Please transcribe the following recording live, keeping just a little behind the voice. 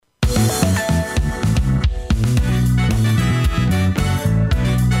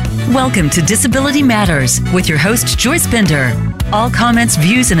Welcome to Disability Matters with your host, Joyce Bender. All comments,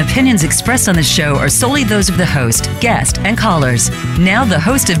 views, and opinions expressed on the show are solely those of the host, guest, and callers. Now, the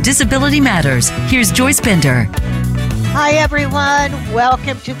host of Disability Matters, here's Joyce Bender. Hi, everyone.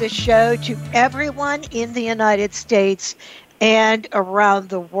 Welcome to the show. To everyone in the United States and around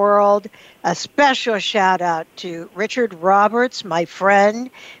the world, a special shout out to Richard Roberts, my friend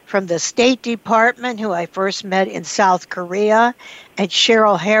from the State Department, who I first met in South Korea, and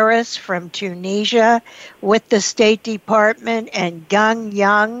Cheryl Harris from Tunisia with the State Department, and Gang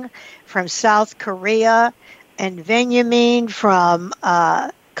Young from South Korea, and Benjamin from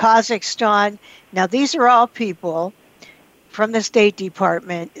Kazakhstan. Now, these are all people from the State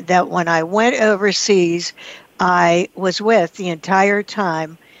Department that when I went overseas, I was with the entire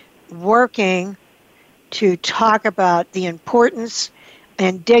time, working to talk about the importance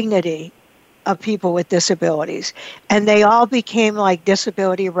and dignity of people with disabilities. And they all became like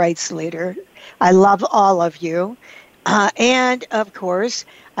disability rights leaders. I love all of you. And of course,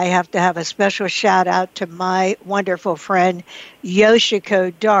 I have to have a special shout out to my wonderful friend,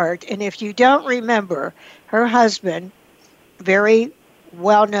 Yoshiko Dart. And if you don't remember, her husband, very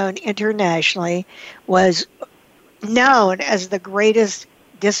well known internationally, was known as the greatest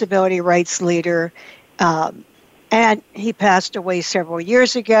disability rights leader, and he passed away several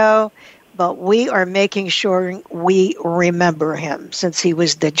years ago, but we are making sure we remember him since he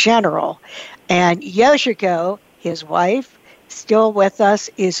was the general. And Yoshiko, his wife, still with us,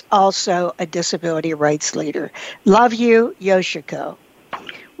 is also a disability rights leader. Love you, Yoshiko.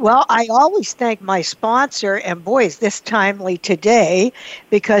 Well, I always thank my sponsor, and boy, is this timely today,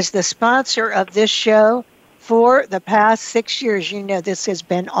 because the sponsor of this show for the past 6 years, you know this has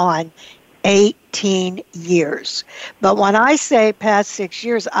been on 18 years. But when I say past 6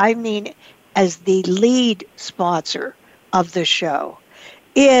 years, I mean as the lead sponsor of the show,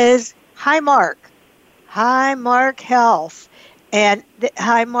 is Highmark, Highmark Health, and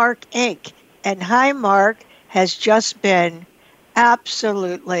Highmark Inc. And Highmark has just been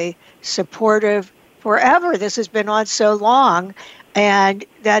absolutely supportive forever. This has been on so long, and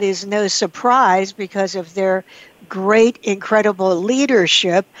that is no surprise because of their great, incredible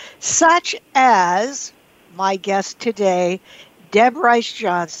leadership, such as my guest today, Deborah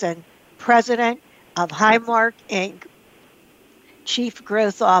Rice-Johnson, President of Highmark Inc., Chief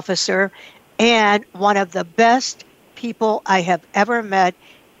Growth Officer, and one of the best people I have ever met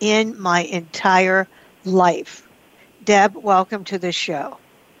in my entire life. Deb, welcome to the show.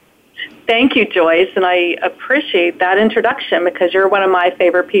 Thank you, Joyce, and I appreciate that introduction because you're one of my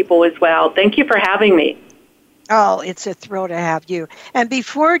favorite people as well. Thank you for having me. Oh, it's a thrill to have you. And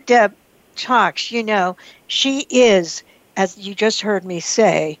before Deb talks, you know, she is, as you just heard me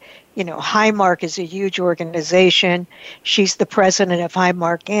say, you know, Highmark is a huge organization. She's the president of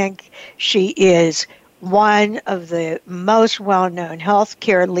Highmark Inc. She is one of the most well-known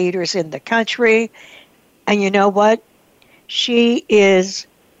healthcare leaders in the country. And you know what? She is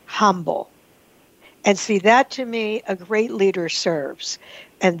humble. And see, that to me, a great leader serves.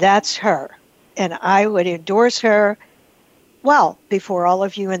 And that's her. And I would endorse her, well, before all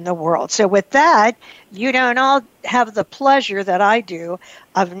of you in the world. So with that, you don't all have the pleasure that I do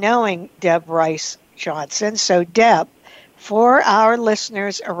of knowing Deb Rice-Johnson. So Deb, for our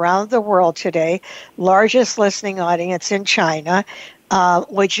listeners around the world today, largest listening audience in China,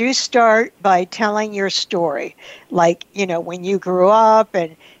 would you start by telling your story? Like, you know, when you grew up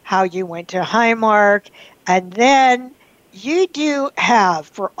and how you went to Highmark. And then you do have,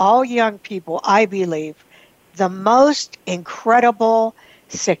 for all young people, I believe, the most incredible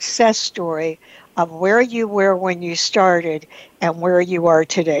success story of where you were when you started and where you are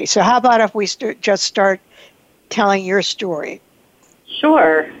today. So how about if we just start telling your story?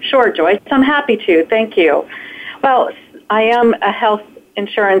 Sure, Joyce. I'm happy to. Thank you. Well, I am a health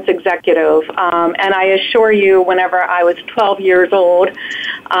insurance executive, and I assure you, whenever I was 12 years old,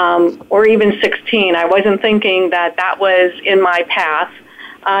 or even 16, I wasn't thinking that that was in my path,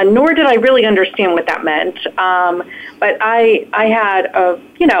 nor did I really understand what that meant. But I had,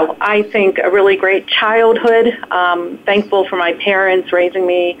 I think a really great childhood. Thankful for my parents raising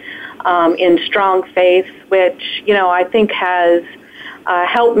me in strong faith, which, I think has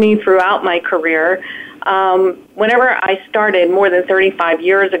helped me throughout my career. Whenever I started more than 35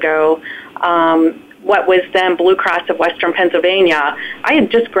 years ago, what was then Blue Cross of Western Pennsylvania, I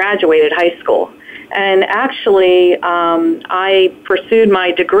had just graduated high school. And actually, I pursued my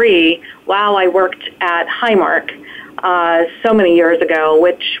degree while I worked at Highmark so many years ago,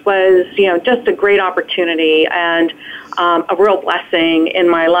 which was, just a great opportunity and a real blessing in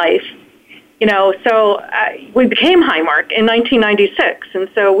my life. we became Highmark in 1996, and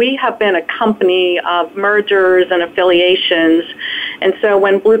so we have been a company of mergers and affiliations. And so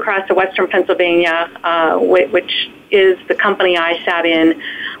when Blue Cross of Western Pennsylvania, which is the company I sat in,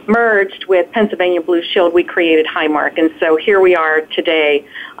 merged with Pennsylvania Blue Shield, we created Highmark. And so here we are today,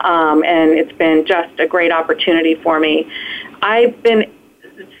 and it's been just a great opportunity for me. I've been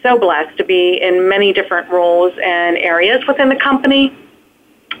so blessed to be in many different roles and areas within the company.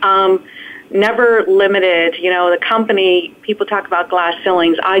 Never limited, the company, people talk about glass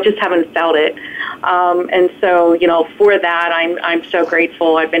ceilings. I just haven't felt it. And so, for that, I'm so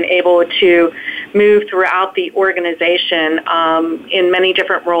grateful. I've been able to move throughout the organization in many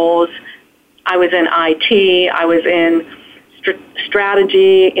different roles. I was in IT, I was in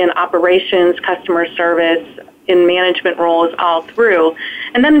strategy, in operations, customer service, in management roles all through.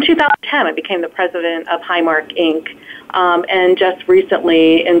 And then in 2010, I became the president of Highmark, Inc., and just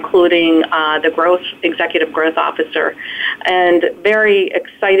recently including the executive growth officer. And very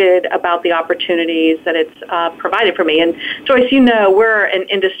excited about the opportunities that it's provided for me. And Joyce, we're an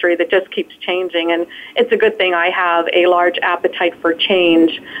industry that just keeps changing, and it's a good thing I have a large appetite for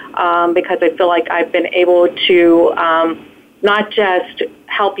change because I feel like I've been able to not just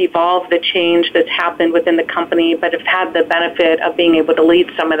help evolve the change that's happened within the company, but have had the benefit of being able to lead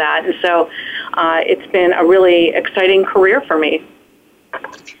some of that. And so it's been a really exciting career for me.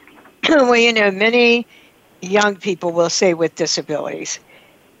 Well, many young people, will say, with disabilities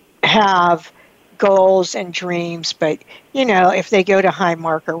have goals and dreams, but, if they go to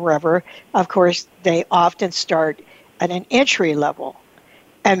Highmark or wherever, of course, they often start at an entry level.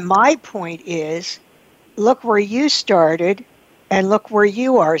 And my point is, look where you started and look where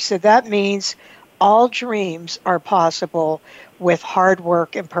you are. So that means all dreams are possible with hard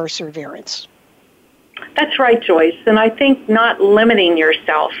work and perseverance. That's right, Joyce. And I think not limiting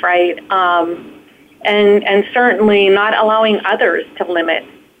yourself, right? And certainly not allowing others to limit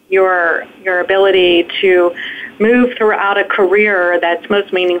your ability to move throughout a career that's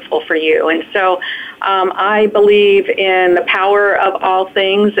most meaningful for you. And so I believe in the power of all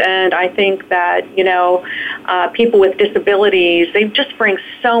things, and I think that, people with disabilities, they just bring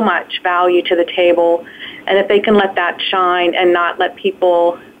so much value to the table, and if they can let that shine and not let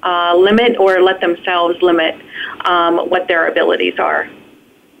people limit or let themselves limit what their abilities are.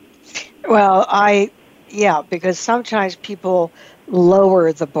 Well, because sometimes people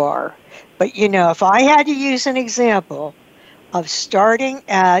lower the bar. But, if I had to use an example of starting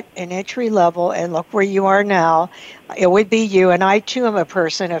at an entry level and look where you are now, it would be you. And I, too, am a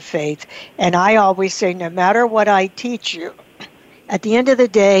person of faith. And I always say, no matter what I teach you, at the end of the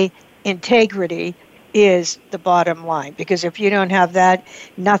day, integrity is the bottom line. Because if you don't have that,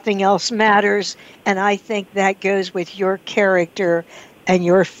 nothing else matters. And I think that goes with your character and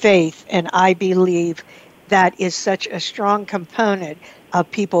your faith. And I believe that is such a strong component of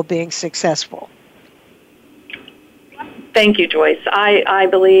people being successful. Thank you, Joyce. I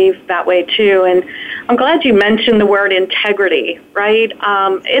believe that way too. And I'm glad you mentioned the word integrity, right?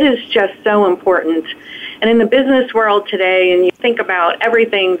 It is just so important. And in the business world today, and you think about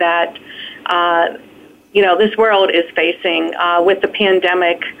everything that, this world is facing with the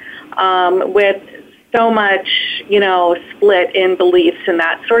pandemic, with so much, split in beliefs and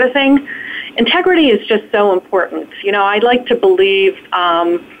that sort of thing, integrity is just so important. I'd like to believe,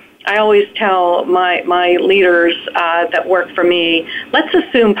 I always tell my leaders that work for me, let's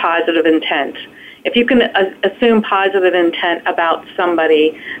assume positive intent. If you can assume positive intent about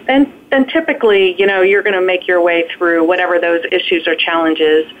somebody, then typically, you're going to make your way through whatever those issues or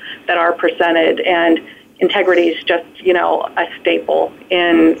challenges that are presented. And integrity is just, a staple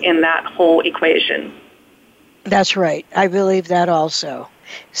in that whole equation. That's right. I believe that also.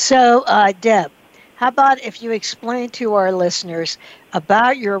 So, Deb, how about if you explain to our listeners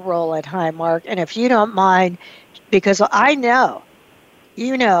about your role at Highmark, and if you don't mind, because I know,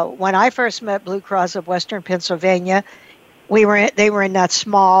 when I first met Blue Cross of Western Pennsylvania, they were in that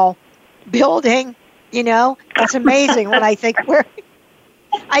small building. It's amazing when I think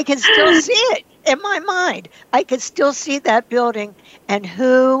I can still see it in my mind. I can still see that building, and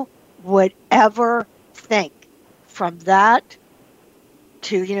who would ever think from that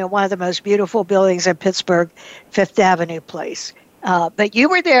to, one of the most beautiful buildings in Pittsburgh, Fifth Avenue Place. But you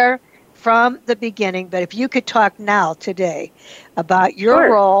were there from the beginning. But if you could talk now, today, about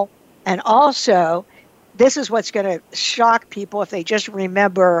your role, and also, this is what's going to shock people if they just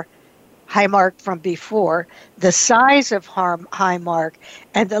remember Highmark from before, the size of Highmark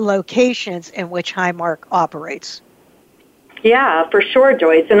and the locations in which Highmark operates. Yeah, for sure,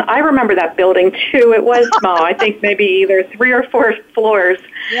 Joyce. And I remember that building, too. It was small. I think maybe either 3 or 4 floors.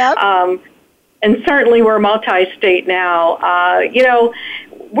 Yep. and certainly we're multi-state now.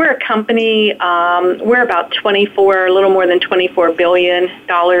 We're a company, we're about a little more than $24 billion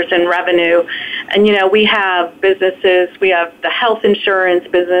in revenue. And, we have businesses, we have the health insurance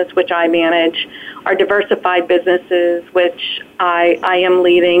business, which I manage, our diversified businesses, which I am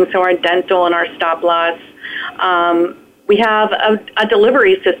leading, so our dental and our stop loss. We have a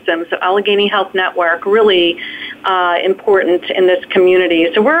delivery system, so Allegheny Health Network, really important in this community.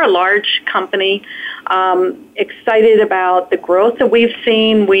 So we're a large company, excited about the growth that we've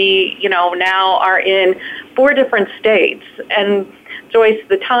seen. We, now are in 4 different states. And Joyce,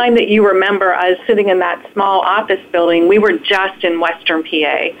 the time that you remember us sitting in that small office building, we were just in Western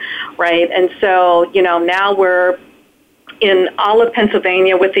PA, right? And so, now we're in all of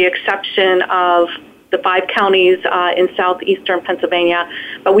Pennsylvania with the exception of the 5 counties in southeastern Pennsylvania,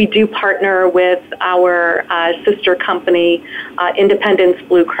 but we do partner with our sister company, Independence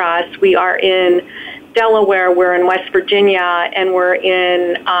Blue Cross. We are in Delaware, we're in West Virginia, and we're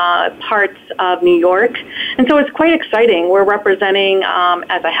in parts of New York. And so it's quite exciting. We're representing,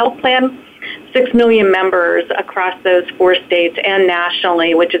 as a health plan, 6 million members across those 4 states and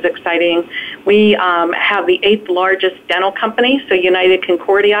nationally, which is exciting. We have the 8th largest dental company, so United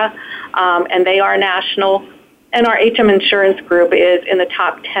Concordia, and they are national. And our HM Insurance Group is in the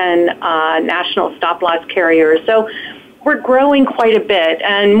top 10 national stop-loss carriers. So we're growing quite a bit.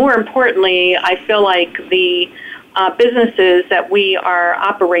 And more importantly, I feel like the businesses that we are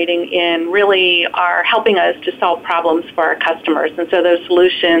operating in really are helping us to solve problems for our customers. And so those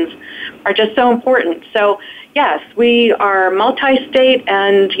solutions are just so important. So, yes, we are multi-state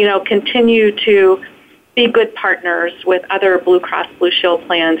and, continue to be good partners with other Blue Cross Blue Shield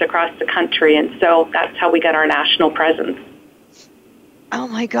plans across the country. And so that's how we get our national presence. Oh,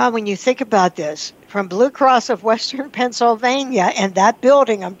 my God, when you think about this, from Blue Cross of Western Pennsylvania and that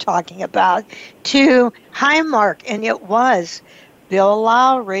building I'm talking about to Highmark, and it was Bill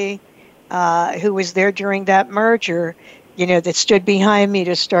Lowry, who was there during that merger, that stood behind me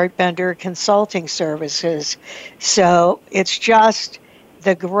to start Bender Consulting Services. So it's just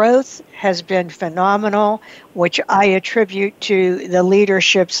the growth has been phenomenal, which I attribute to the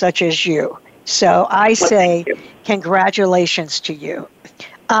leadership such as you. So I say congratulations to you.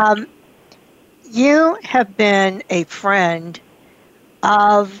 You have been a friend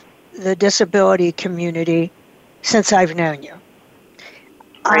of the disability community since I've known you.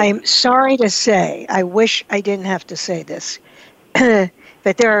 Right. I'm sorry to say, I wish I didn't have to say this,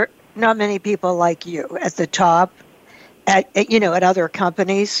 but there are not many people like you at the top, at other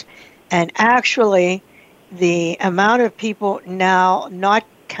companies. And actually, the amount of people now not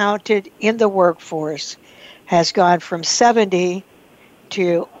counted in the workforce has gone from 70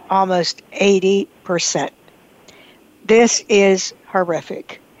 to almost 80%. This is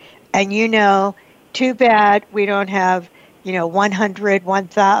horrific. And too bad we don't have, 100,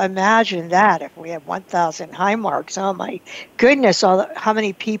 1,000. Imagine that if we had 1,000 Highmarks. Oh my goodness, how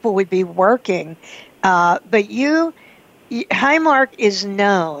many people would be working. But Highmark is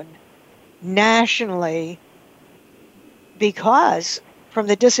known nationally from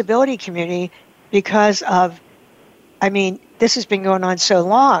the disability community because of, this has been going on so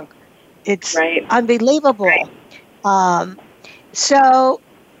long. It's unbelievable. Right. So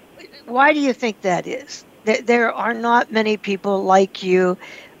why do you think that is? There are not many people like you.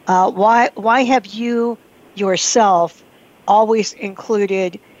 Why have you yourself always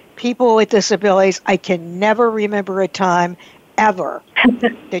included people with disabilities? I can never remember a time ever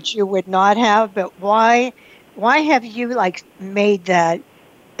that you would not have, but why have you made that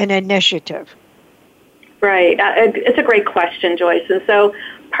an initiative? Right. It's a great question, Joyce. And so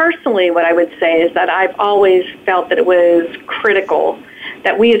personally, what I would say is that I've always felt that it was critical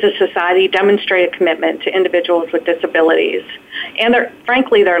that we as a society demonstrate a commitment to individuals with disabilities and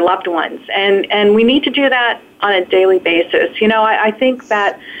frankly their loved ones. And we need to do that on a daily basis. I think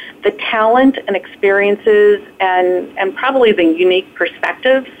that the talent and experiences and probably the unique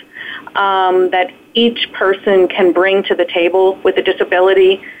perspectives that each person can bring to the table with a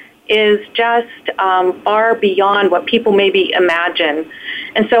disability is just far beyond what people maybe imagine.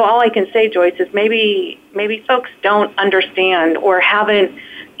 And so all I can say, Joyce, is maybe folks don't understand or haven't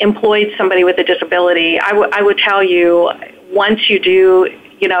employed somebody with a disability. I would tell you, once you do,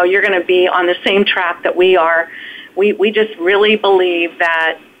 you're going to be on the same track that we are. We just really believe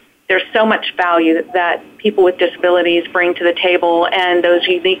that there's so much value that people with disabilities bring to the table and those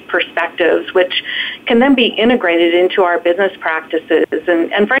unique perspectives, which can then be integrated into our business practices.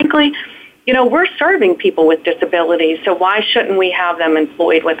 And frankly, we're serving people with disabilities, so why shouldn't we have them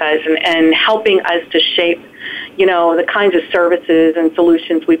employed with us and helping us to shape, the kinds of services and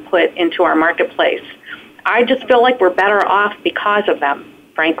solutions we put into our marketplace. I just feel like we're better off because of them,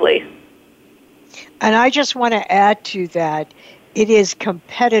 frankly. And I just want to add to that, it is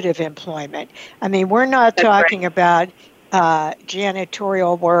competitive employment. I mean, we're not talking about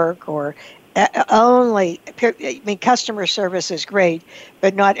janitorial work or customer service is great,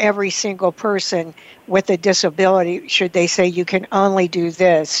 but not every single person with a disability, should they say you can only do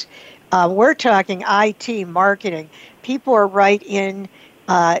this. We're talking IT, marketing. People are right in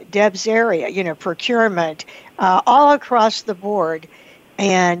Deb's area, procurement, all across the board.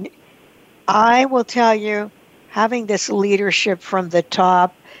 And I will tell you, having this leadership from the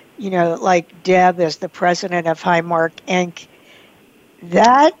top, like Deb as the president of Highmark Inc.,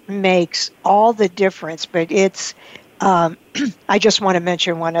 that makes all the difference. But it's, I just want to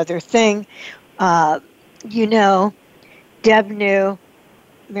mention one other thing. Deb knew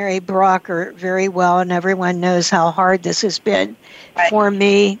Mary Brocker very well, and everyone knows how hard this has been for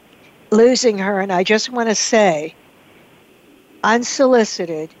me, losing her. And I just want to say,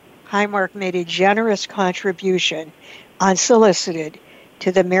 unsolicited, Highmark made a generous contribution, unsolicited,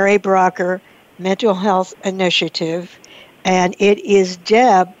 to the Mary Brocker Mental Health Initiative. And it is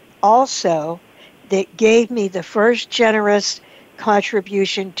Deb also that gave me the first generous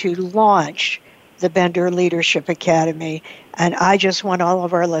contribution to launch the Bender Leadership Academy. And I just want all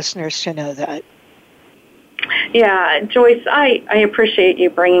of our listeners to know that. Yeah, Joyce, I appreciate you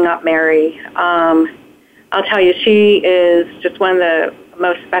bringing up Mary. I'll tell you, she is just one of the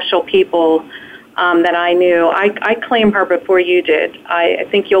most special people that I knew. I claim her before you did. I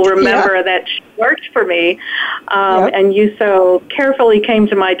think you'll remember that she worked for me, and you so carefully came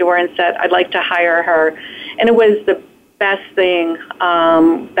to my door and said, I'd like to hire her. And it was the best thing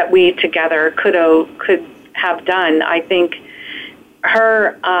that we together could have done. I think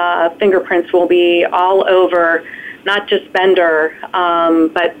her fingerprints will be all over not just Bender,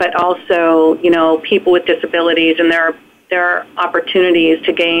 but also, people with disabilities and their opportunities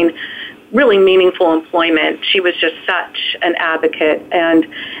to gain really meaningful employment. She was just such an advocate. And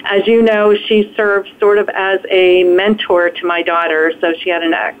as you know, she served sort of as a mentor to my daughter, so she had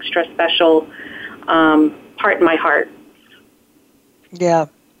an extra special part in my heart. Yeah.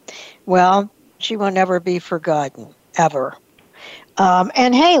 Well, she will never be forgotten, ever.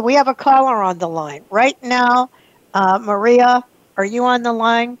 And hey, we have a caller on the line. Right now, Maria, are you on the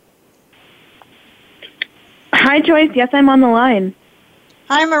line? Hi, Joyce. Yes, I'm on the line.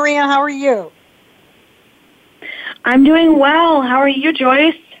 Hi, Maria. How are you? I'm doing well. How are you,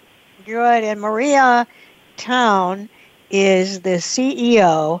 Joyce? Good. And Maria Town is the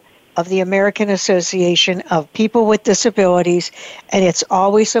CEO of the American Association of People with Disabilities, and it's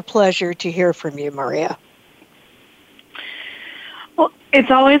always a pleasure to hear from you, Maria. Well,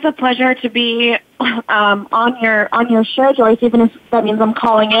 it's always a pleasure to be on your show, Joyce, even if that means I'm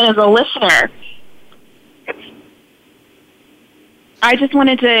calling in as a listener. I just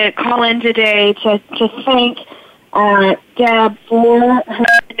wanted to call in today to thank Deb for her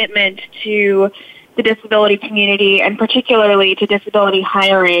commitment to the disability community and particularly to disability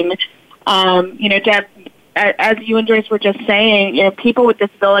hiring. Deb, as you and Joyce were just saying, people with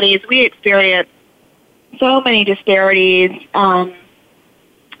disabilities, we experience so many disparities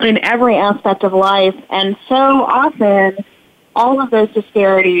in every aspect of life, and so often all of those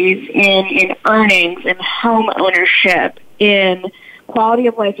disparities in earnings, in home ownership, in quality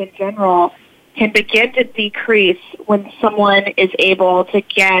of life in general can begin to decrease when someone is able to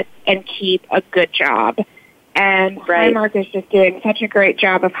get and keep a good job. And Highmark is just doing such a great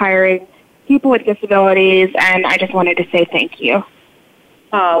job of hiring people with disabilities, and I just wanted to say thank you.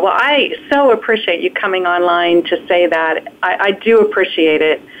 Oh, well, I so appreciate you coming online to say that. I do appreciate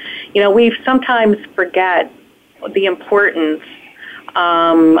it. We sometimes forget the importance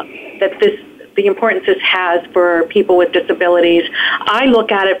the importance this has for people with disabilities. I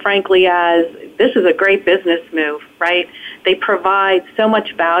look at it, frankly, as this is a great business move, right? They provide so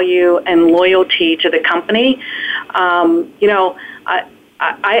much value and loyalty to the company.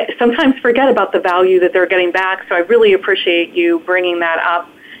 I sometimes forget about the value that they're getting back, so I really appreciate you bringing that up.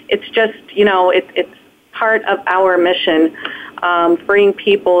 It's just, it's part of our mission, freeing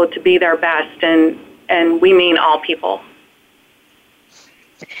people to be their best, and we mean all people.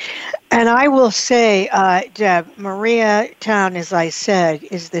 And I will say, Deb, Maria Town, as I said,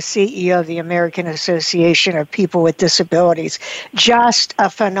 is the CEO of the American Association of People with Disabilities. Just a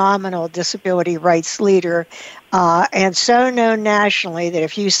phenomenal disability rights leader, and so known nationally that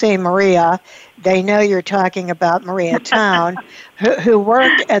if you say Maria, they know you're talking about Maria Town, who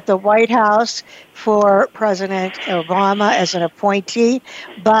worked at the White House for President Obama as an appointee,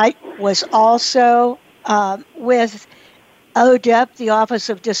 but was also with ODEP, the Office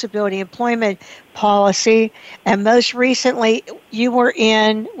of Disability Employment Policy, and most recently you were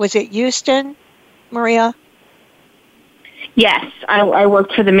in, was it Houston, Maria? Yes, I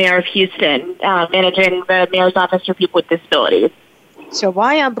worked for the mayor of Houston, managing the mayor's office for people with disabilities. So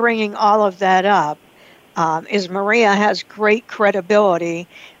why I'm bringing all of that up is Maria has great credibility,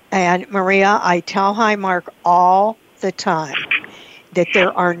 and Maria, I tell Highmark all the time that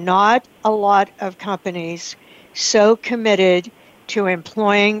there are not a lot of companies so committed to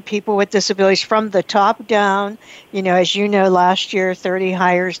employing people with disabilities from the top down. You know, as you know, last year, 30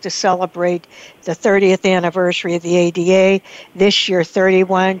 hires to celebrate the 30th anniversary of the ADA. This year,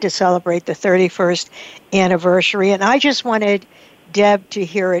 31 to celebrate the 31st anniversary. And I just wanted Deb to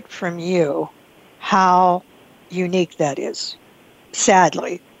hear it from you, how unique that is,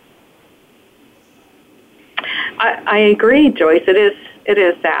 sadly. I agree, Joyce. It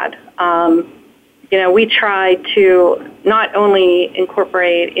is sad. We try to not only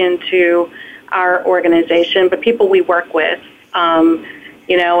incorporate into our organization, but people we work with,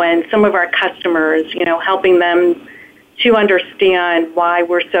 and some of our customers, helping them to understand why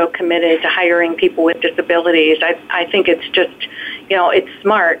we're so committed to hiring people with disabilities. I think it's just, it's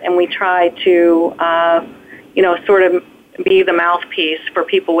smart, and we try to, sort of be the mouthpiece for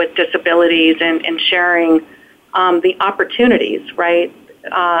people with disabilities and sharing the opportunities, right?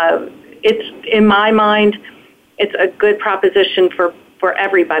 It's, in my mind, it's a good proposition for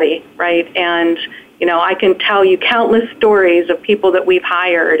everybody, right? And, I can tell you countless stories of people that we've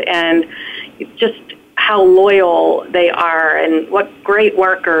hired and just how loyal they are and what great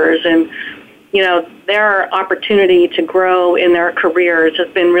workers, and, their opportunity to grow in their careers has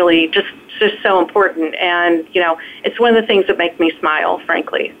been really just so important. And, it's one of the things that make me smile,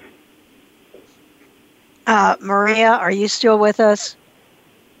 frankly. Maria, are you still with us?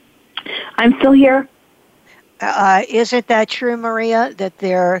 I'm still here. Isn't that true, Maria,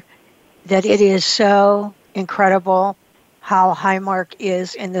 that it is so incredible how Highmark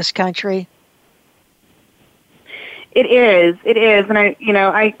is in this country? It is, and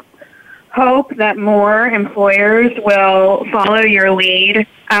I hope that more employers will follow your lead.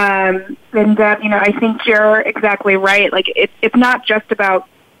 And Deb, I think you're exactly right. Like, it's not just about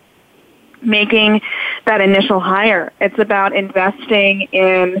making that initial hire. It's about investing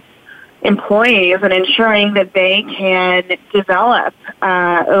in employees and ensuring that they can develop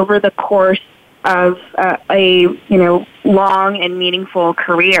over the course of a long and meaningful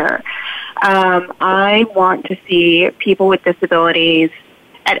career. I want to see people with disabilities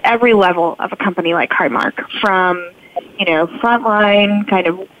at every level of a company like Highmark, from frontline kind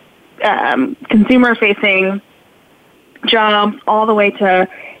of consumer-facing jobs all the way to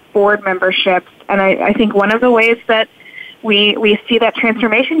board memberships. And I think one of the ways that we see that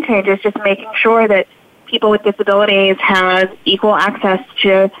transformation change is just making sure that people with disabilities have equal access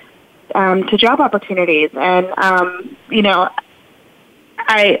to job opportunities. And what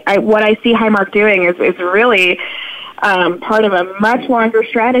I see Highmark doing is really part of a much longer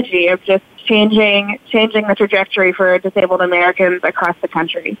strategy of just changing the trajectory for disabled Americans across the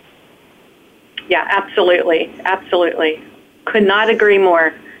country. Yeah, absolutely. Could not agree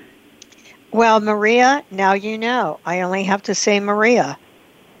more. Well, Maria, now you know. I only have to say Maria.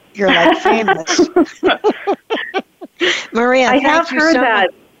 You're like famous. Maria, I have heard that.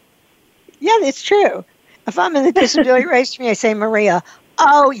 Yeah, it's true. If I'm in the disability registry, I say Maria.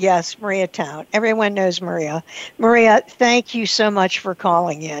 Oh, yes, Maria Town. Everyone knows Maria. Maria, thank you so much for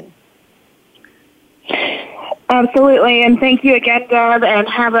calling in. Absolutely, and thank you again, Deb, and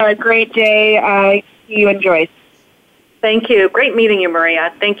have a great day. You and Joyce. Thank you. Great meeting you,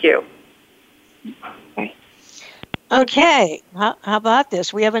 Maria. Thank you. Bye. Okay, how about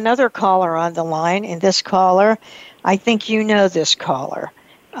this? We have another caller on the line, and this caller, I think you know this caller.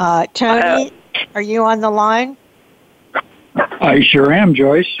 Tony, are you on the line? I sure am,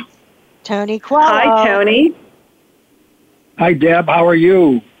 Joyce. Tony Quello. Hi, Tony. Hi, Deb. How are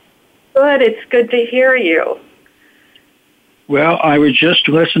you? Good. It's good to hear you. Well, I was just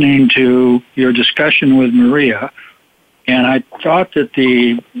listening to your discussion with Maria, and I thought that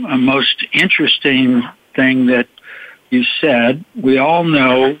the most interesting thing that you said, we all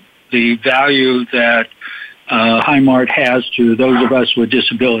know the value that Highmark has to those of us with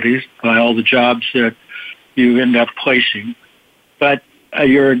disabilities by all the jobs that you end up placing. But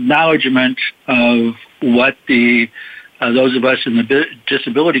your acknowledgement of what those of us in the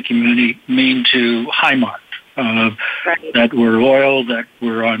disability community mean to Highmark, right. That we're loyal, that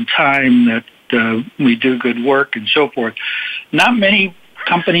we're on time, that we do good work, and so forth. Not many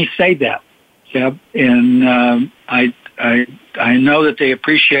companies say that, Deb, and I know that they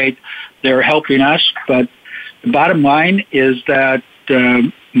appreciate they're helping us. But the bottom line is that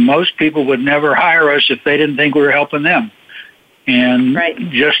most people would never hire us if they didn't think we were helping them. And right.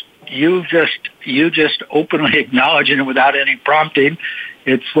 you just openly acknowledging it without any prompting.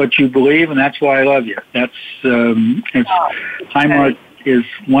 It's what you believe, and that's why I love you. That's Highmark is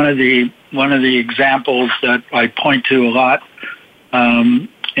one of the examples that I point to a lot, I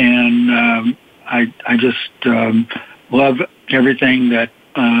just love everything that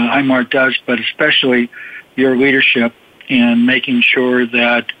Highmark does, but especially your leadership in making sure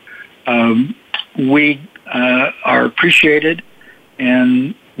that we are appreciated,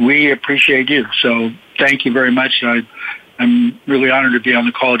 and we appreciate you. So thank you very much. I'm really honored to be on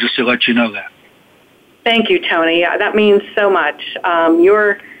the call just to let you know that. Thank you, Tony. That means so much.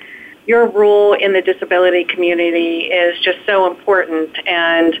 Your role in the disability community is just so important.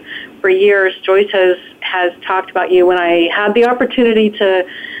 And for years, Joyce has talked about you. When I had the opportunity to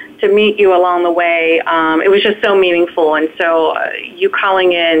meet you along the way, it was just so meaningful. And so you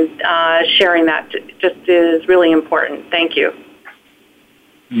calling in, sharing that just is really important. Thank you.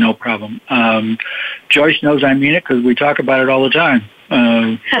 No problem. Joyce knows I mean it because we talk about it all the time.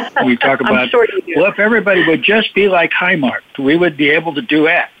 We talk about, I'm sure you do. Well, if everybody would just be like Highmark, we would be able to do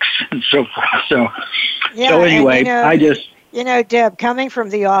X and so forth. So anyway, Deb, coming from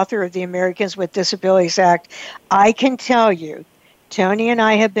the author of the Americans with Disabilities Act, I can tell you, Tony and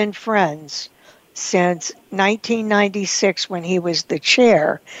I have been friends since 1996 when he was the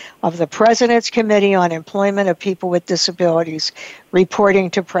chair of the President's Committee on Employment of People with Disabilities, reporting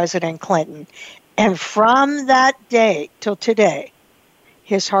to President Clinton. And from that day till today,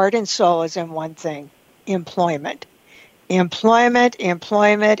 his heart and soul is in one thing: employment. Employment,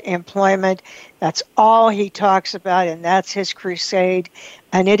 employment, employment. That's all he talks about, and that's his crusade.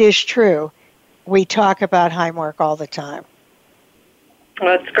 And it is true. We talk about Highmark all the time.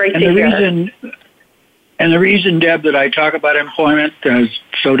 Well, it's great to hear. And the reason, Deb, that I talk about employment,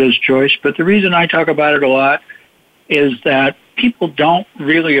 so does Joyce, but the reason I talk about it a lot is that people don't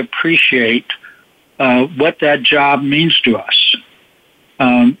really appreciate what that job means to us.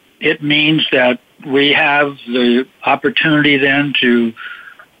 It means that we have the opportunity then to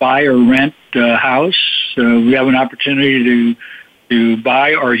buy or rent a house. We have an opportunity to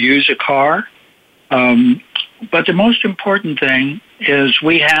buy or use a car. But the most important thing is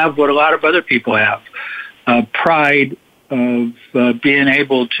we have what a lot of other people have, pride of being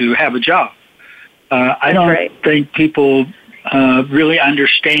able to have a job. I don't think people really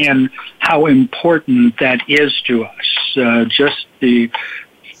understand how important that is to us, just to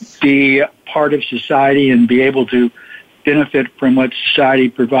be part of society and be able to benefit from what society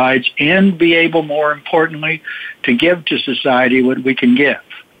provides, and be able, more importantly, to give to society what we can give.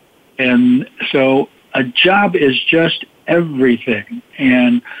 And so a job is just everything.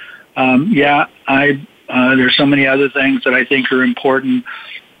 And there's so many other things that I think are important.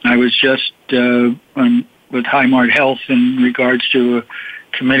 I was just with Highmark Health in regards to a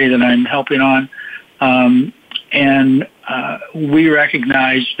committee that I'm helping on, and we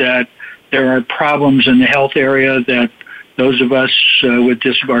recognize that there are problems in the health area that those of us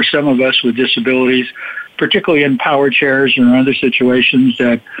or some of us with disabilities, particularly in power chairs or other situations,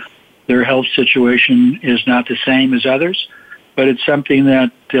 that their health situation is not the same as others. But it's something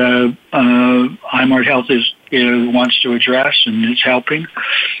that Highmark Health wants to address and is helping.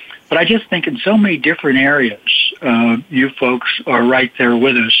 But I just think in so many different areas, you folks are right there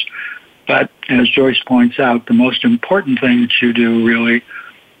with us. But as Joyce points out, the most important thing that you do really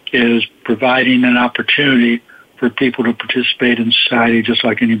is providing an opportunity for people to participate in society just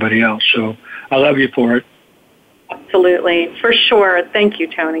like anybody else. So I love you for it. Absolutely. For sure. Thank you,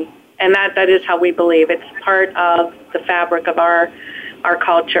 Tony. And that is how we believe. It's part of the fabric of our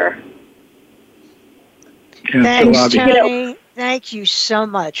culture. Yeah, thanks, so Tony. Thank you so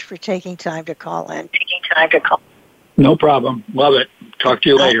much for taking time to call in. No problem. Love it. Talk to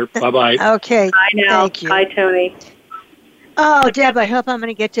you later. Bye-bye. Okay. Bye now. Thank you. Bye, Tony. Oh, Deb, I hope I'm going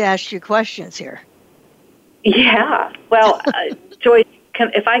to get to ask you questions here. Yeah. Well, Joyce,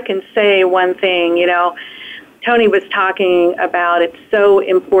 if I can say one thing, Tony was talking about it's so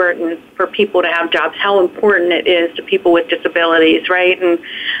important for people to have jobs, how important it is to people with disabilities, right? And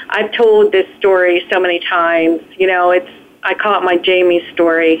I've told this story so many times. I call it my Jamie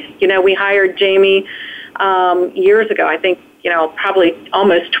story. We hired Jamie years ago, I think, probably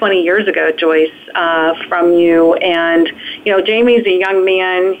almost 20 years ago, Joyce, from you. And, Jamie's a young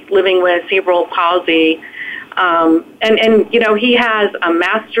man living with cerebral palsy. He has a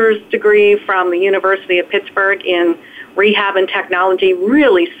master's degree from the University of Pittsburgh in rehab and technology,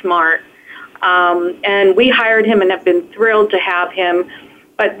 really smart. And we hired him and have been thrilled to have him.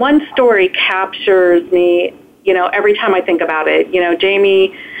 But one story captures me, every time I think about it.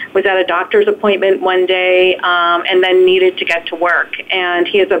 Jamie was at a doctor's appointment one day and then needed to get to work. And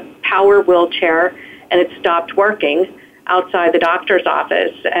he has a power wheelchair, and it stopped working outside the doctor's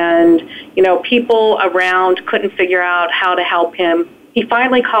office. And, people around couldn't figure out how to help him. He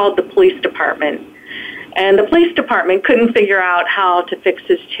finally called the police department. And the police department couldn't figure out how to fix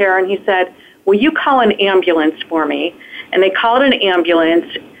his chair. And he said, will you call an ambulance for me? And they called an ambulance.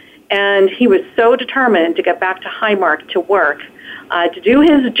 And he was so determined to get back to Highmark to work, to do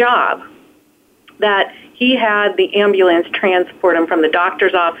his job, that he had the ambulance transport him from the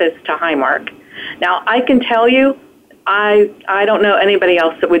doctor's office to Highmark. Now, I can tell you, I don't know anybody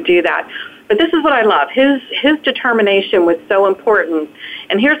else that would do that. But this is what I love. His determination was so important.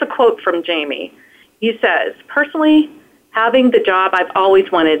 And here's a quote from Jamie. He says, personally, having the job I've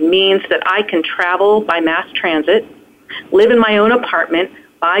always wanted means that I can travel by mass transit, live in my own apartment,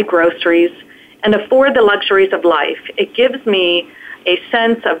 buy groceries, and afford the luxuries of life. It gives me a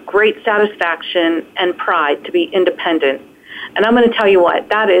sense of great satisfaction and pride to be independent. And I'm going to tell you what,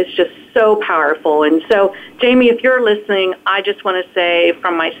 that is just so powerful. And so, Jamie, if you're listening, I just want to say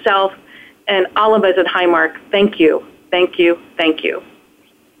from myself and all of us at Highmark, thank you, thank you, thank you.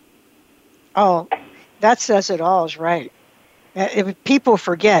 Oh, that says it all, is right. If people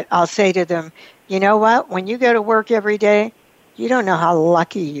forget, I'll say to them, you know what? When you go to work every day, you don't know how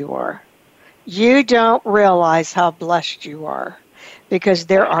lucky you are. You don't realize how blessed you are, because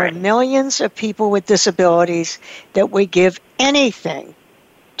there are millions of people with disabilities that would give anything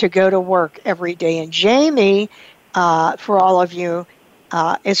to go to work every day. And Jamie, for all of you,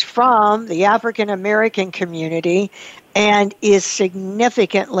 is from the African American community and is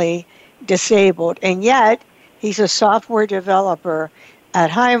significantly disabled. And yet, he's a software developer at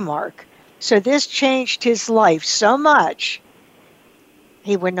Highmark. So this changed his life so much,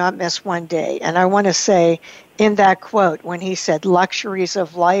 he would not miss one day. And I want to say, in that quote, when he said luxuries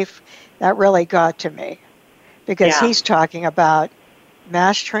of life, that really got to me. Because he's talking about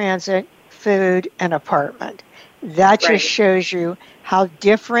mass transit, food, and apartment. That just shows you how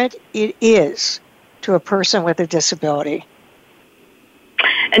different it is to a person with a disability.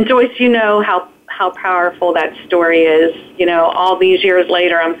 And Joyce, you know how powerful that story is. All these years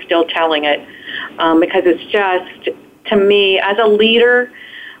later, I'm still telling it because it's just, to me, as a leader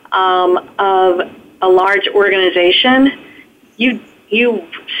of a large organization, you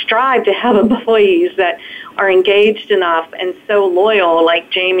strive to have employees that are engaged enough and so loyal like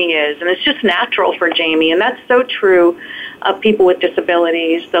Jamie is. And it's just natural for Jamie. And that's so true of people with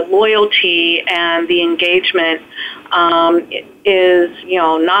disabilities. The loyalty and the engagement is,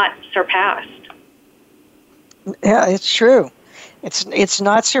 not surpassed. Yeah, it's true. It's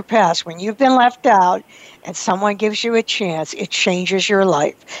not surpassed. When you've been left out and someone gives you a chance, it changes your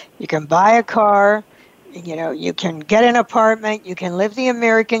life. You can buy a car, you can get an apartment, you can live the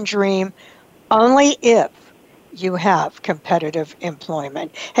American dream, only if you have competitive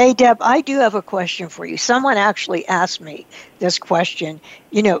employment. Hey, Deb, I do have a question for you. Someone actually asked me this question.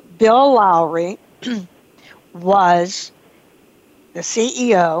 Bill Lowry was the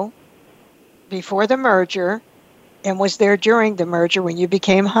CEO before the merger and was there during the merger when you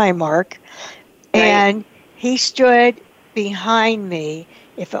became Highmark. And he stood behind me.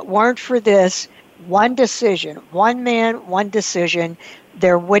 If it weren't for this one decision, one man, one decision,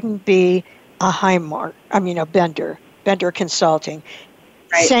 there wouldn't be a Highmark, Bender Consulting.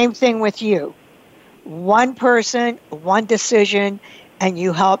 Same thing with you. One person, one decision, and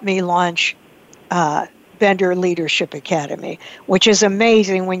you helped me launch Bender Leadership Academy, which is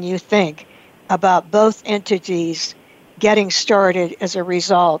amazing when you think about both entities getting started as a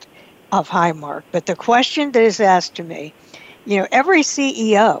result of Highmark. But the question that is asked to me, every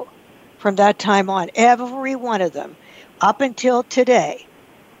CEO from that time on, every one of them, up until today,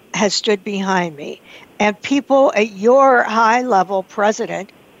 has stood behind me. And people at your high-level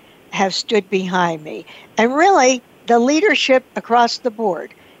president have stood behind me. And really, the leadership across the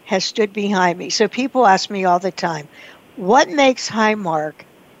board has stood behind me. So people ask me all the time, what makes Highmark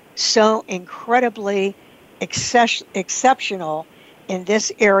so incredibly exceptional in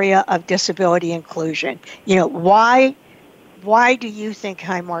this area of disability inclusion? Why do you think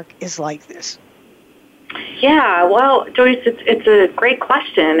Highmark is like this? Yeah, well, Joyce, it's a great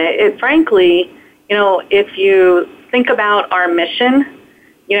question. Frankly, if you think about our mission,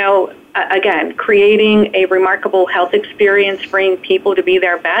 again, creating a remarkable health experience, freeing people to be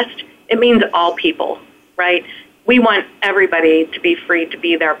their best, it means all people, right? We want everybody to be free to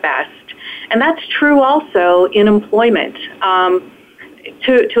be their best. And that's true also in employment.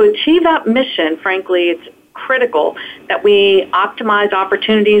 To achieve that mission, frankly, it's critical that we optimize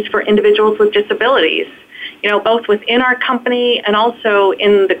opportunities for individuals with disabilities, both within our company and also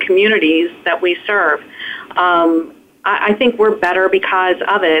in the communities that we serve. I think we're better because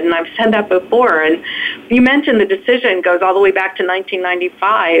of it, and I've said that before. And you mentioned the decision goes all the way back to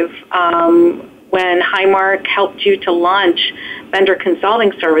 1995 when Highmark helped you to launch vendor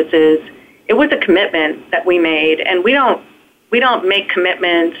consulting services. It was a commitment that we made, and we don't make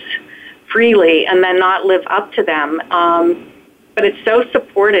commitments freely and then not live up to them. But it's so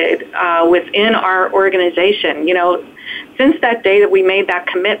supported within our organization. Since that day that we made that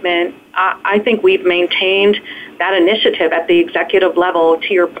commitment, I think we've maintained that initiative at the executive level,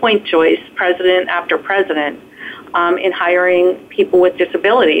 to your point, Joyce, president after president, in hiring people with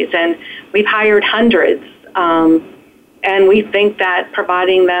disabilities. And we've hired hundreds. And we think that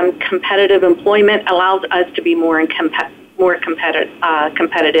providing them competitive employment allows us to be more competitive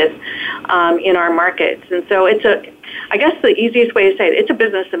in our markets. And so I guess the easiest way to say it, it's a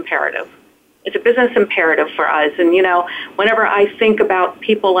business imperative. It's a business imperative for us. And, whenever I think about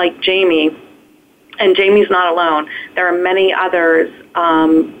people like Jamie, and Jamie's not alone, there are many others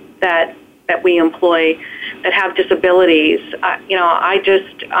that we employ that have disabilities.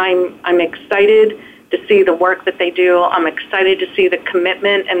 I'm excited to see the work that they do. I'm excited to see the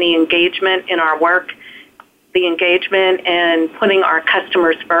commitment and the engagement in our work, the engagement and putting our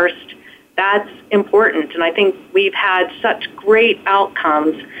customers first. That's important, and I think we've had such great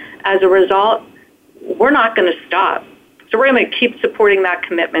outcomes. As a result, we're not going to stop. So we're going to keep supporting that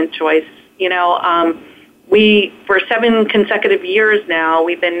commitment, Joyce. For 7 consecutive years now,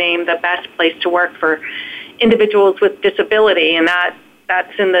 we've been named the best place to work for individuals with disability, and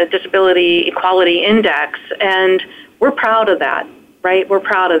that's in the Disability Equality Index. And we're proud of that, right? We're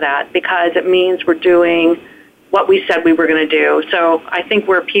proud of that because it means we're doing what we said we were going to do. So I think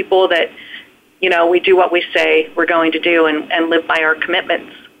we're people that, we do what we say we're going to do and live by our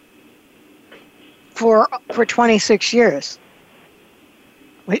commitments. For 26 years,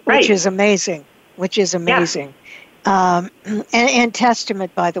 which is amazing. Yeah. And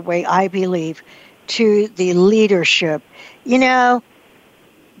testament, by the way, I believe, to the leadership.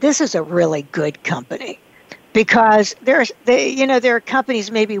 This is a really good company because there are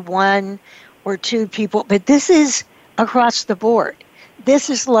companies, maybe 1 or 2 people, but this is across the board. This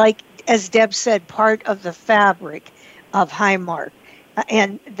is, like, as Deb said, part of the fabric of Highmark.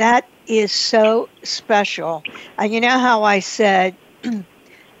 And that is so special. And you know how I said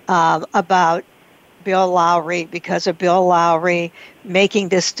about Bill Lowry, because of Bill Lowry making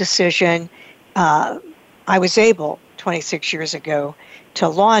this decision, I was able 26 years ago to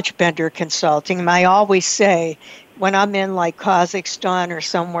launch Bender Consulting. And I always say, when I'm in like Kazakhstan or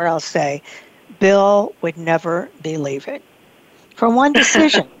somewhere, I'll say, Bill would never believe it. For one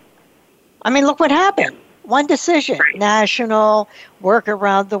decision. I mean, look what happened. One decision. National, work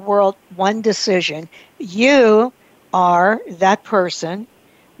around the world, one decision. You are that person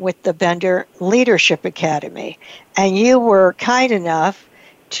with the Bender Leadership Academy. And you were kind enough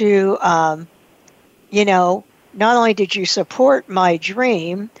to, not only did you support my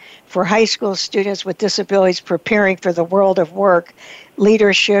dream for high school students with disabilities preparing for the world of work,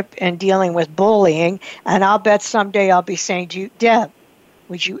 leadership, and dealing with bullying, and I'll bet someday I'll be saying to you, Deb,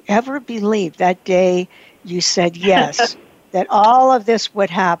 would you ever believe that day you said yes, that all of this would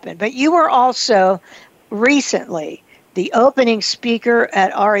happen? But you were also recently the opening speaker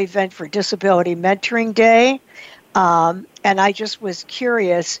at our event for Disability Mentoring Day, and I just was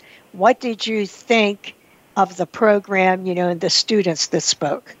curious, what did you think of the program, and the students that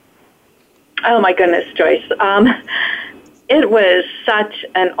spoke? Oh, my goodness, Joyce. It was such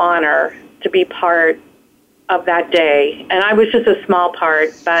an honor to be part of that day. And I was just a small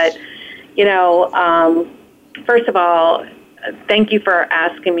part. But, first of all, thank you for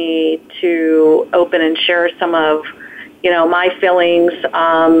asking me to open and share some of, my feelings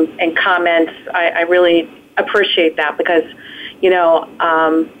and comments. I really appreciate that because,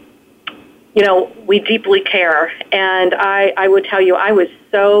 we deeply care. And I would tell you, I was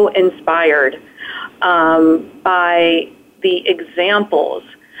so inspired by the examples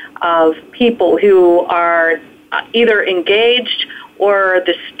of people who are either engaged or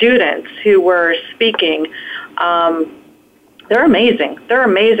the students who were speaking. They're amazing.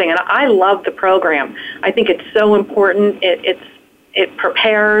 And I love the program. I think it's so important. It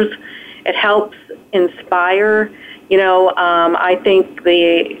prepares. It helps inspire. I think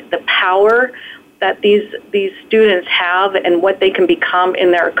the power that these students have and what they can become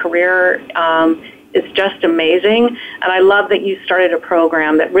in their career is just amazing. And I love that you started a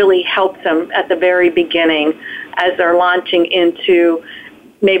program that really helps them at the very beginning as they're launching into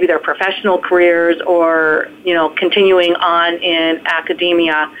maybe their professional careers or, continuing on in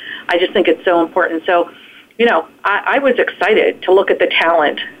academia. I just think it's so important. So, I was excited to look at the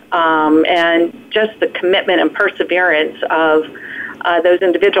talent and just the commitment and perseverance of those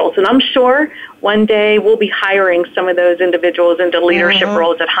individuals. And I'm sure one day we'll be hiring some of those individuals into leadership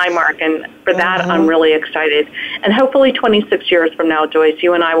roles at Highmark. And for that, I'm really excited. And hopefully 26 years from now, Joyce,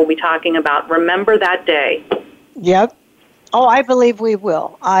 you and I will be talking about remember that day. Yep. Oh, I believe we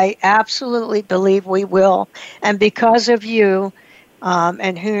will. I absolutely believe we will. And because of you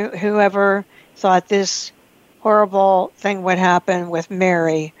and whoever thought this horrible thing would happen with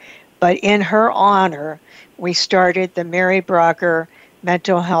Mary, but in her honor, we started the Mary Brocker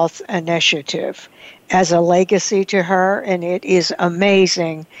Mental Health Initiative as a legacy to her, and it is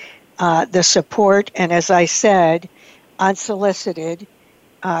amazing, the support. And as I said, unsolicited,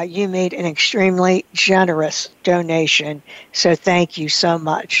 you made an extremely generous donation, so thank you so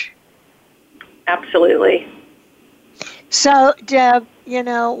much. Absolutely. So, Deb,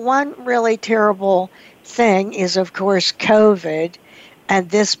 one really terrible thing is, of course, COVID and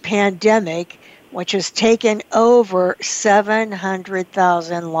this pandemic, which has taken over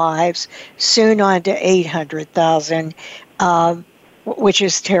 700,000 lives, soon on to 800,000, which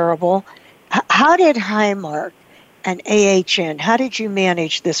is terrible. How did Highmark and AHN, how did you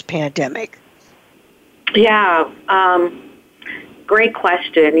manage this pandemic? Yeah, great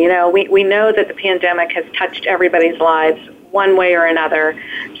question. We know that the pandemic has touched everybody's lives one way or another,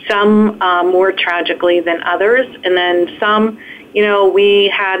 some more tragically than others, and then some, we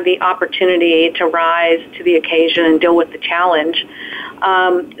had the opportunity to rise to the occasion and deal with the challenge.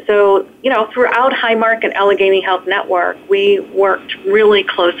 So, throughout Highmark and Allegheny Health Network, we worked really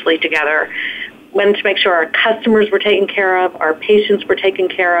closely together. Wanted to make sure our customers were taken care of, our patients were taken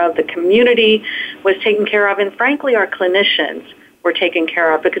care of, the community was taken care of, and frankly, our clinicians were taken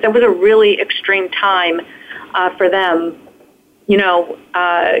care of, because it was a really extreme time for them.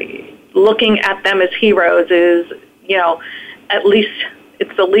 Looking at them as heroes is, at least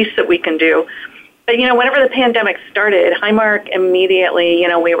it's the least that we can do. But, whenever the pandemic started, Highmark immediately,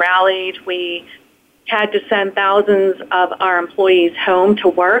 we rallied. We had to send thousands of our employees home to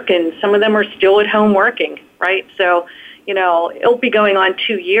work, and some of them are still at home working, right? So, it'll be going on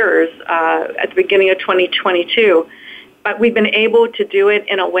 2 years at the beginning of 2022. But we've been able to do it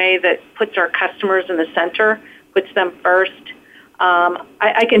in a way that puts our customers in the center, puts them first.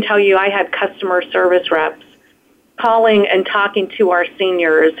 I can tell you I had customer service reps calling and talking to our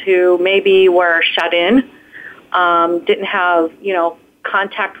seniors who maybe were shut in, didn't have,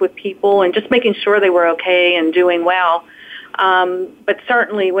 contact with people, and just making sure they were okay and doing well. But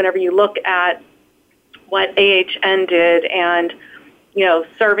certainly whenever you look at what AHN did and,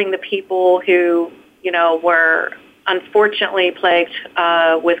 serving the people who, were unfortunately plagued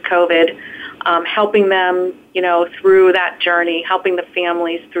with COVID, helping them, through that journey, helping the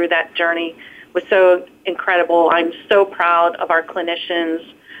families through that journey was so incredible. I'm so proud of our clinicians,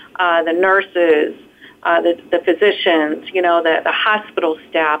 the nurses, the physicians, the hospital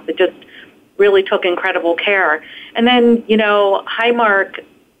staff that just really took incredible care. And then, Highmark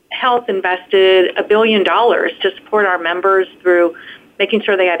Health invested $1 billion to support our members through making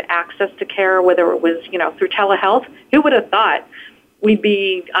sure they had access to care, whether it was, through telehealth. Who would have thought we'd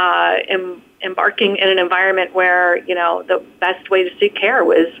be embarking in an environment where, the best way to seek care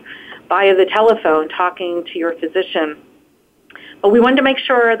was via the telephone, talking to your physician. But we wanted to make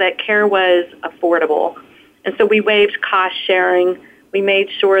sure that care was affordable. And so we waived cost sharing. We made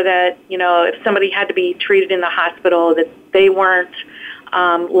sure that, if somebody had to be treated in the hospital, that they weren't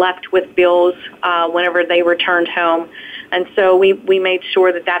left with bills whenever they returned home. And so we made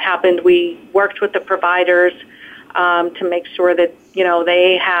sure that happened. We worked with the providers to make sure that,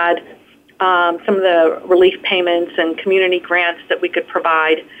 they had some of the relief payments and community grants that we could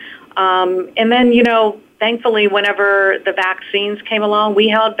provide. And then, thankfully, whenever the vaccines came along, we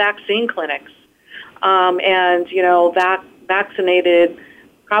held vaccine clinics. And, vaccinated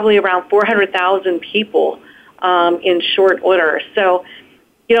probably around 400,000 people in short order. So,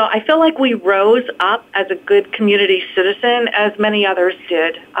 I feel like we rose up as a good community citizen, as many others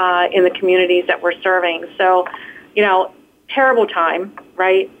did in the communities that we're serving. So, terrible time,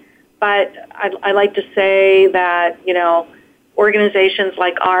 right? But I like to say that, organizations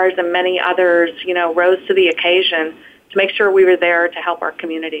like ours and many others, rose to the occasion to make sure we were there to help our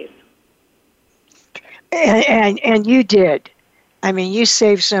communities. And you did. I mean, you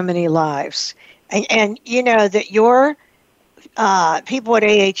saved so many lives. And that your people at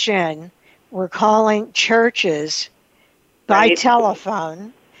AHN were calling churches by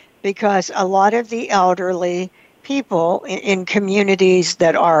telephone, because a lot of the elderly people in communities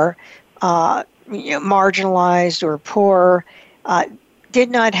that are marginalized or poor did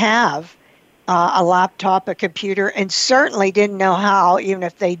not have a laptop, a computer, and certainly didn't know how, even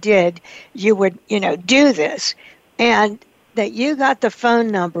if they did, you would, do this. And that you got the phone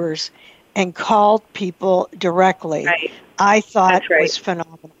numbers and called people directly, Right. I thought That's right. was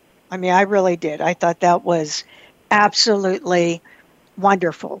phenomenal. I mean, I really did. I thought that was absolutely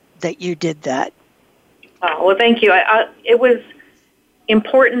wonderful that you did that. Oh, well, thank you. It was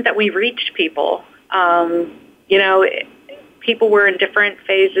important that we reached people. People were in different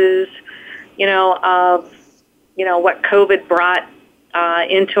phases, of, what COVID brought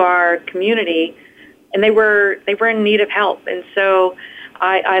into our community, and they were in need of help. And so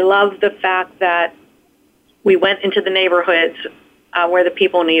I love the fact that we went into the neighborhoods where the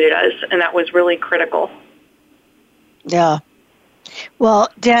people needed us, and that was really critical. Yeah. Well,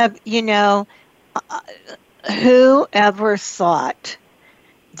 Deb, who ever thought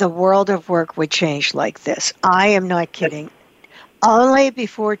the world of work would change like this? I am not kidding. Only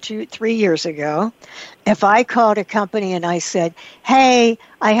before 3 years ago, if I called a company and I said, hey,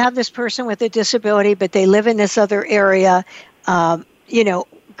 I have this person with a disability, but they live in this other area,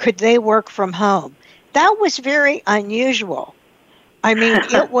 could they work from home? That was very unusual. I mean,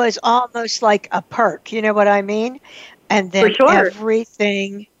 it was almost like a perk, you know what I mean? And then For sure.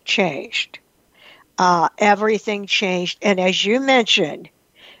 everything changed. Everything changed. And as you mentioned,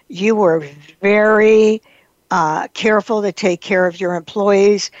 you were very careful to take care of your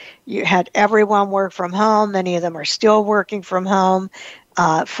employees. You had everyone work from home. Many of them are still working from home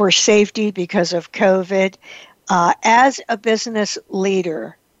for safety because of COVID. As a business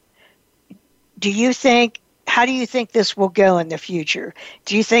leader, how do you think this will go in the future?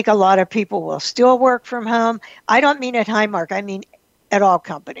 Do you think a lot of people will still work from home? I don't mean at Highmark. I mean at all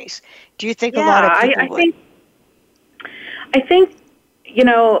companies. Do you think a lot of people would? I think,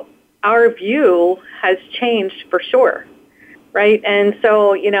 our view has changed for sure, right? And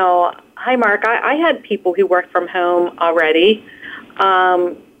so, Highmark, I had people who worked from home already,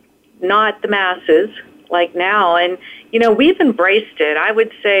 not the masses like now. And, we've embraced it. I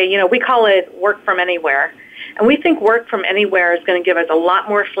would say, we call it work from anywhere. And we think work from anywhere is going to give us a lot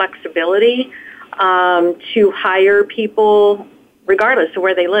more flexibility to hire people regardless of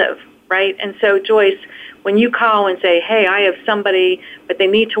where they live, right? And so, Joyce, when you call and say, hey, I have somebody, but they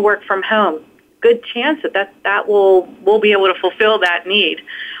need to work from home, good chance that we'll be able to fulfill that need,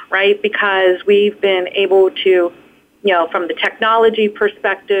 right? Because we've been able to, from the technology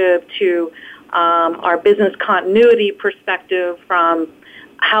perspective to our business continuity perspective, from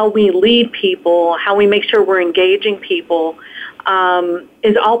how we lead people, how we make sure we're engaging people,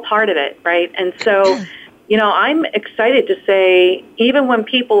 is all part of it, right? And so, I'm excited to say, even when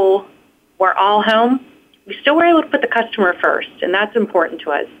people were all home, we still were able to put the customer first, and that's important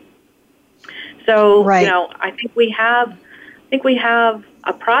to us. So, right. I think we have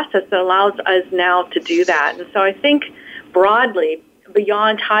a process that allows us now to do that. And so I think broadly,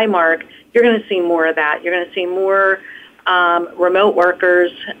 beyond Highmark, you're going to see more of that. You're going to see more remote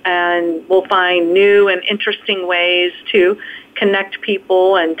workers, and we'll find new and interesting ways to connect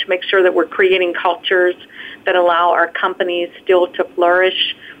people and to make sure that we're creating cultures that allow our companies still to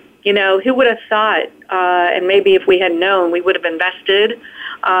flourish. Who would have thought, and maybe if we had known, we would have invested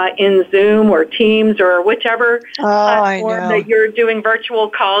in Zoom or Teams or whichever platform that you're doing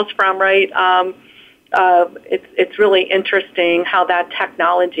virtual calls from, right? It's really interesting how that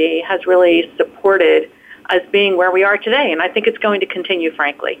technology has really supported us being where we are today, and I think it's going to continue,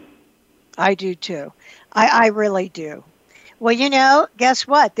 frankly. I do, too. I really do. Well, guess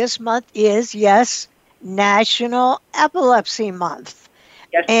what? This month is, National Epilepsy Month.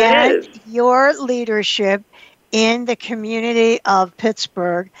 Yes, and it is. Your leadership in the community of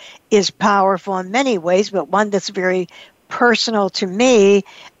Pittsburgh is powerful in many ways, but one that's very personal to me,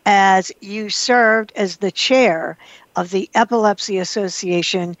 as you served as the chair of the Epilepsy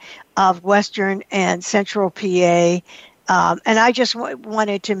Association of Western and Central PA. And I just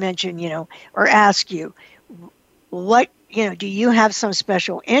wanted to mention, or ask you, what, do you have some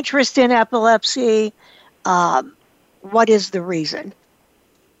special interest in epilepsy? What is the reason?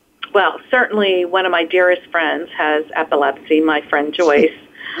 Well, certainly one of my dearest friends has epilepsy, my friend Joyce.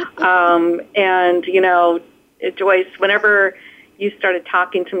 And, Joyce, whenever you started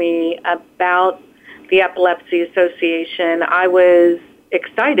talking to me about the Epilepsy Association, I was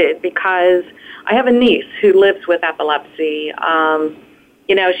excited because I have a niece who lives with epilepsy.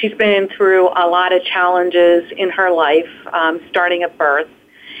 She's been through a lot of challenges in her life, starting at birth.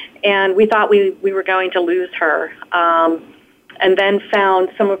 And we thought we were going to lose her. and then found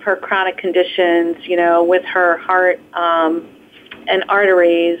some of her chronic conditions, with her heart and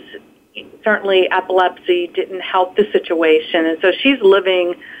arteries. Certainly epilepsy didn't help the situation. And so she's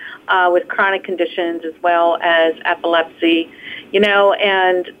living with chronic conditions as well as epilepsy,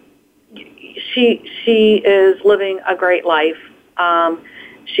 and she is living a great life.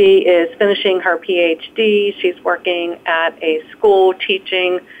 She is finishing her PhD. She's working at a school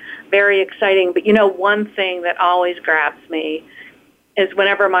teaching. Very exciting. But, one thing that always grabs me is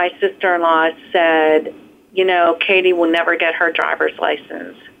whenever my sister-in-law said, Katie will never get her driver's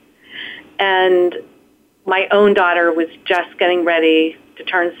license. And my own daughter was just getting ready to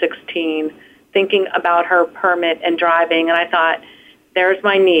turn 16, thinking about her permit and driving. And I thought, there's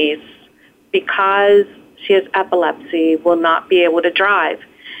my niece, because she has epilepsy, will not be able to drive.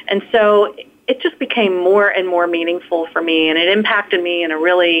 And so it just became more and more meaningful for me, and it impacted me in a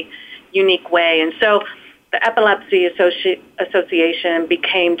really unique way. And so the Epilepsy Association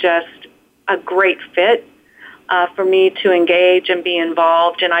became just a great fit for me to engage and be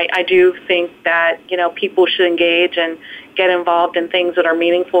involved. And I do think that, people should engage and get involved in things that are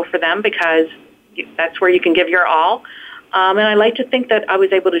meaningful for them, because that's where you can give your all. And I like to think that I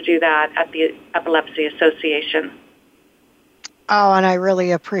was able to do that at the Epilepsy Association. Oh, and I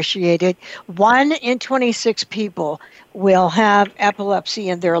really appreciate it. 1 in 26 people will have epilepsy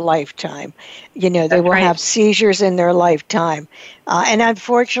in their lifetime. They will have seizures in their lifetime. And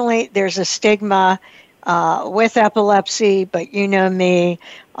unfortunately, there's a stigma with epilepsy, but you know me,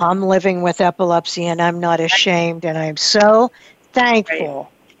 I'm living with epilepsy, and I'm not ashamed, and I'm so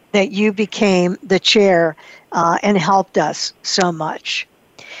thankful that you became the chair and helped us so much.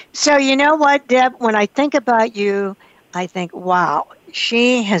 So you know what, Deb, when I think about you, I think, wow,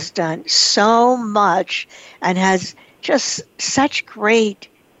 she has done so much and has just such great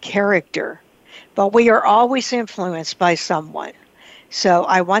character. But we are always influenced by someone. So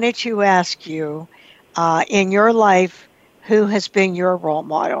I wanted to ask you, in your life, who has been your role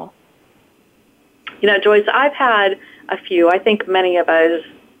model? Joyce, I've had a few. I think many of us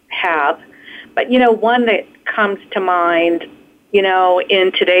have. But, one that comes to mind,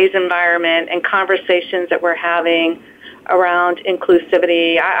 in today's environment and conversations that we're having around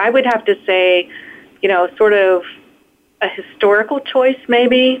inclusivity, I would have to say, sort of a historical choice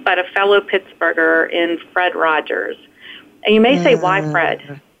maybe, but a fellow Pittsburgher in Fred Rogers. And you may say, why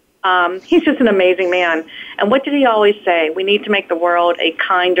Fred? He's just an amazing man. And what did he always say? We need to make the world a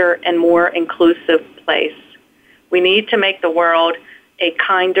kinder and more inclusive place. We need to make the world a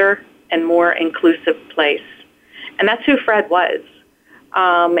kinder and more inclusive place. And that's who Fred was.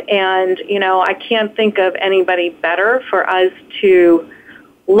 I can't think of anybody better for us to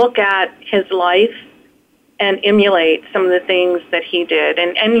look at his life and emulate some of the things that he did.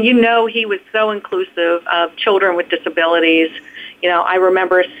 And he was so inclusive of children with disabilities. I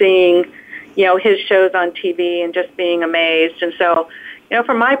remember seeing, his shows on TV and just being amazed. And so,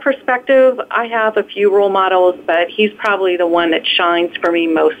 from my perspective, I have a few role models, but he's probably the one that shines for me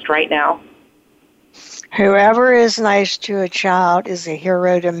most right now. Whoever is nice to a child is a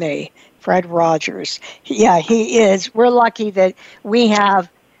hero to me. Fred Rogers. Yeah, he is. We're lucky that we have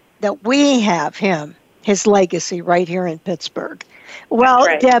him, his legacy right here in Pittsburgh. Well,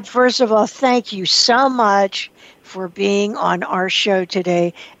 right. Deb, first of all, thank you so much for being on our show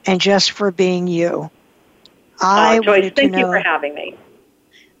today and just for being you. Joyce, thank you for having me.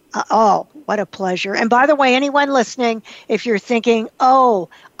 Oh, what a pleasure. And by the way, anyone listening, if you're thinking, I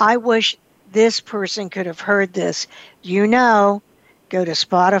wish this person could have heard this, go to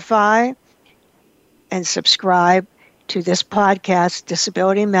Spotify and subscribe to this podcast,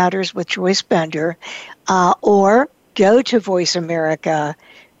 Disability Matters with Joyce Bender, or go to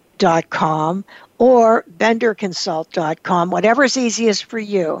voiceamerica.com or benderconsult.com, whatever's easiest for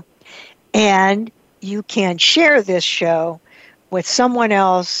you. And you can share this show with someone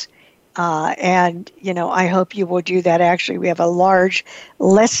else. I hope you will do that. Actually, we have a large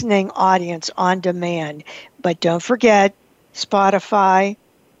listening audience on demand. But don't forget, Spotify,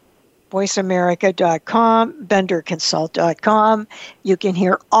 voiceamerica.com, benderconsult.com. You can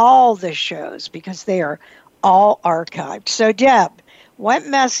hear all the shows because they are all archived. So, Deb, what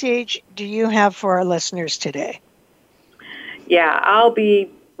message do you have for our listeners today? Yeah, I'll be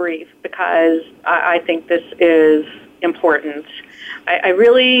brief because I think this is important. I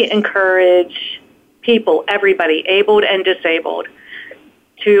really encourage people, everybody, abled and disabled,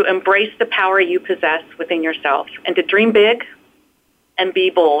 to embrace the power you possess within yourself and to dream big and be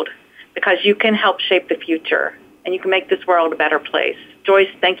bold, because you can help shape the future and you can make this world a better place. Joyce,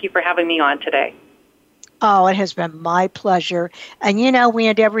 thank you for having me on today. Oh, it has been my pleasure. And we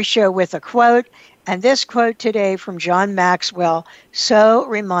end every show with a quote, And this quote today from John Maxwell so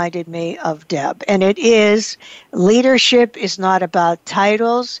reminded me of Deb. And it is, leadership is not about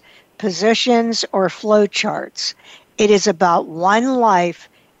titles, positions, or flowcharts. It is about one life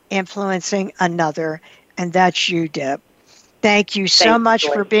influencing another. And that's you, Deb. Thank you so much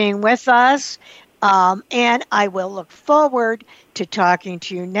for being with us. And I will look forward to talking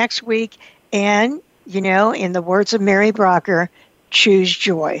to you next week. And, you know, in the words of Mary Brocker, choose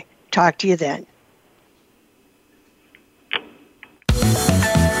joy. Talk to you then.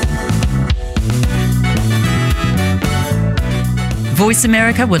 Voice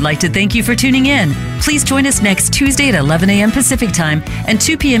America would like to thank you for tuning in. Please join us next Tuesday at 11 a.m. Pacific Time and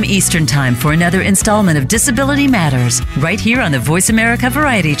 2 p.m. Eastern Time for another installment of Disability Matters, right here on the Voice America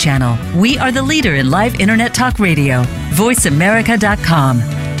Variety Channel. We are the leader in live Internet talk radio.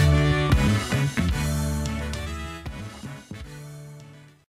 VoiceAmerica.com.